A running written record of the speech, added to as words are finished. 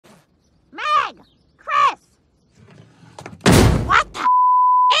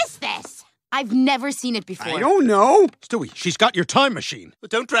I've never seen it before. I don't know. Stewie, she's got your time machine. But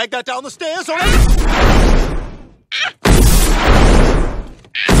don't drag that down the stairs, or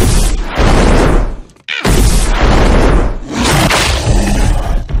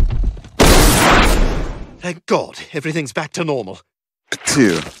Thank God, everything's back to normal.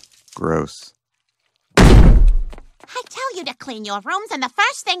 2. Gross. I tell you to clean your rooms, and the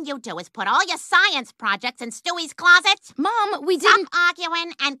first thing you do is put all your science projects in Stewie's closet. Mom, we didn't... Stop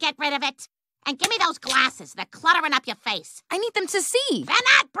arguing and get rid of it. And give me those glasses. They're cluttering up your face. I need them to see. They're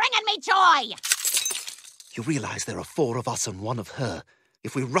not bringing me joy. You realize there are 4 of us and 1 of her.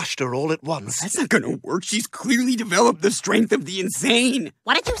 If we rushed her all at once... That's not gonna work. She's clearly developed the strength of the insane.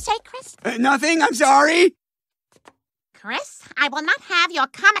 What did you say, Chris? Nothing, I'm sorry. Chris, I will not have your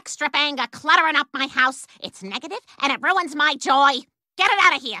comic strip anger cluttering up my house. It's negative, and it ruins my joy. Get it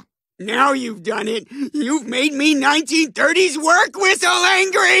out of here. Now you've done it. You've made me 1930s work whistle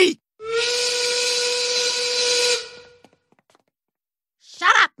angry.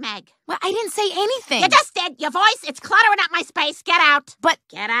 Shut up, Meg. Well, I didn't say anything. You just did. Your voice, it's cluttering up my space. Get out. But...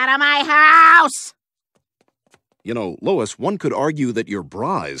 Get out of my house. You know, Lois, one could argue that your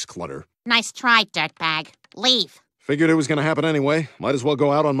bra is clutter. Nice try, dirtbag. Leave. Figured it was going to happen anyway. Might as well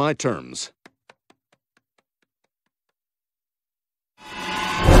go out on my terms.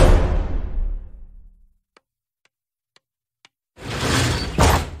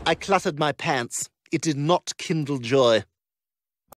 I cluttered my pants. It did not kindle joy.